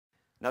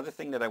Another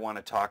thing that I want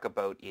to talk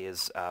about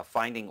is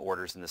finding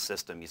orders in the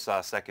system. You saw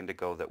a second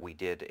ago that we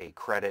did a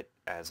credit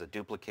as a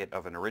duplicate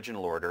of an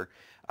original order.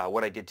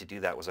 What I did to do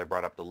that was I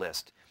brought up the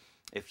list.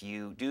 If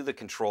you do the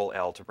Control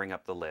L to bring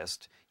up the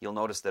list, you'll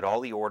notice that all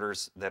the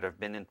orders that have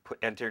been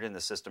entered in the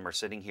system are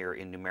sitting here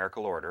in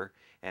numerical order,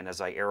 and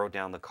as I arrow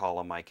down the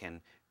column I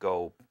can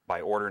go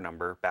by order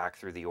number back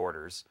through the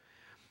orders.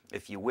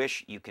 If you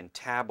wish, you can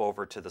tab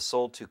over to the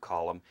sold to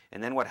column,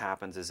 and then what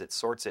happens is it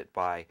sorts it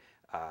by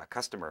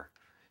customer.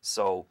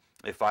 So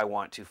if I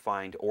want to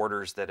find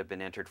orders that have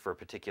been entered for a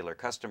particular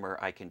customer,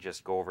 I can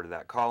just go over to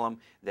that column.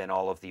 Then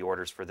all of the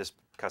orders for this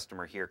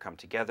customer here come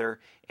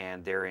together,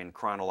 and they're in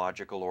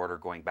chronological order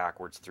going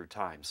backwards through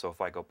time. So if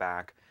I go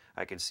back,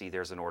 I can see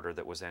there's an order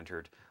that was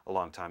entered a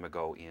long time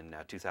ago in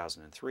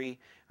 2003,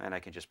 and I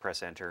can just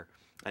press enter,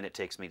 and it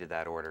takes me to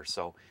that order.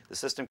 So the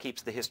system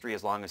keeps the history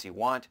as long as you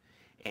want,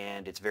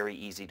 and it's very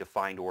easy to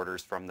find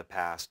orders from the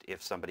past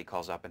if somebody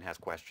calls up and has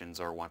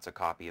questions or wants a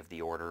copy of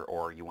the order,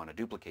 or you want to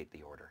duplicate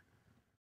the order.